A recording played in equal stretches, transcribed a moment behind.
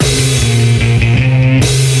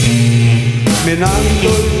minando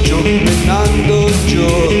l-ġu,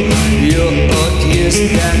 joqgħod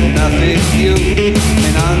jistenna fil-fju.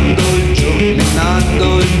 Minando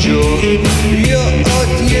l-ġu,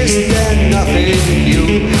 joqgħod jistenna fil-fju.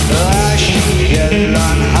 Għax kella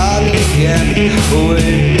nħalli kemm u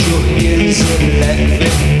l-ġuħ jinsillek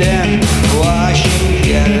fid-dem. U għax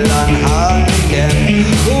kella nħalli kemm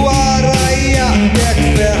u għarajja dek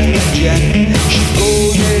ferħġen.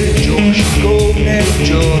 Xikun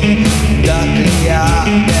il-ġuħ, dak li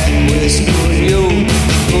għadek wiskurju.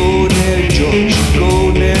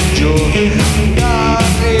 Xikun il-ġuħ,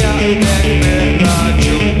 dak li għadek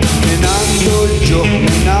ferħġu.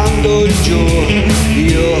 Minando l-ġuħ,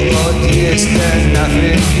 joqgħod jistenna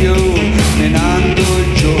fil-fju. Minando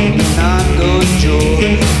l-ġuħ,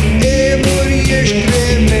 imur jixtri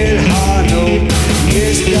mill-ħanu.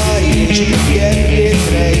 Jista' jixtri kemm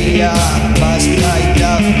jitrejja, basta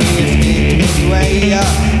jtaf kif titwejja.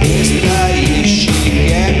 Jista' jixtri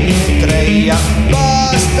kemm jitrejja,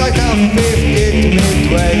 basta jtaf kif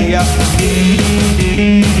titwejja.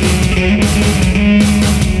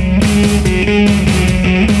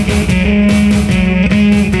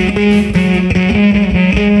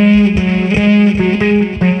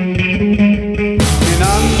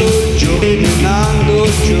 Minando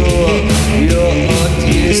l-ġuħ, joqgħod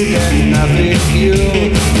jistenna fil-fju.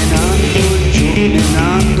 Minando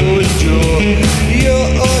l-ġuħ,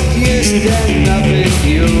 joqgħod jistenna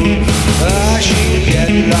fil-fju. Għax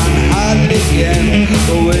kella nħalli kemm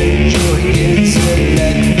u l-ġuħ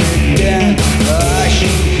jinsillek fid-dem. Għax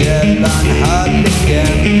kella nħalli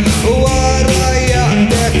kemm u għarajja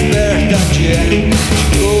dek ferħġen.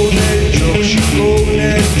 Xikun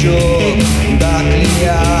il-ġuħ, dak li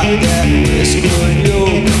għadek wiskurju.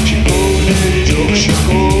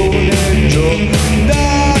 Xikun il-ġuħ,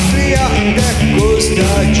 dak li għadek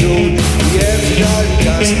kustaġun. Jek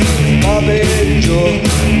dal-kastik ma bil-ġuħ,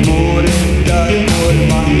 mur id-dar-kur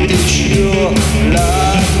mantixju.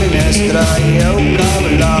 La-minestra jew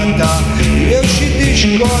kavlata, jew xidix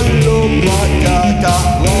kollu patata.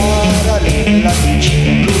 Wara l-la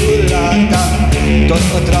ċikulata, tot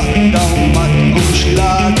otraqta u ma tkunx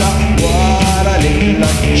lata.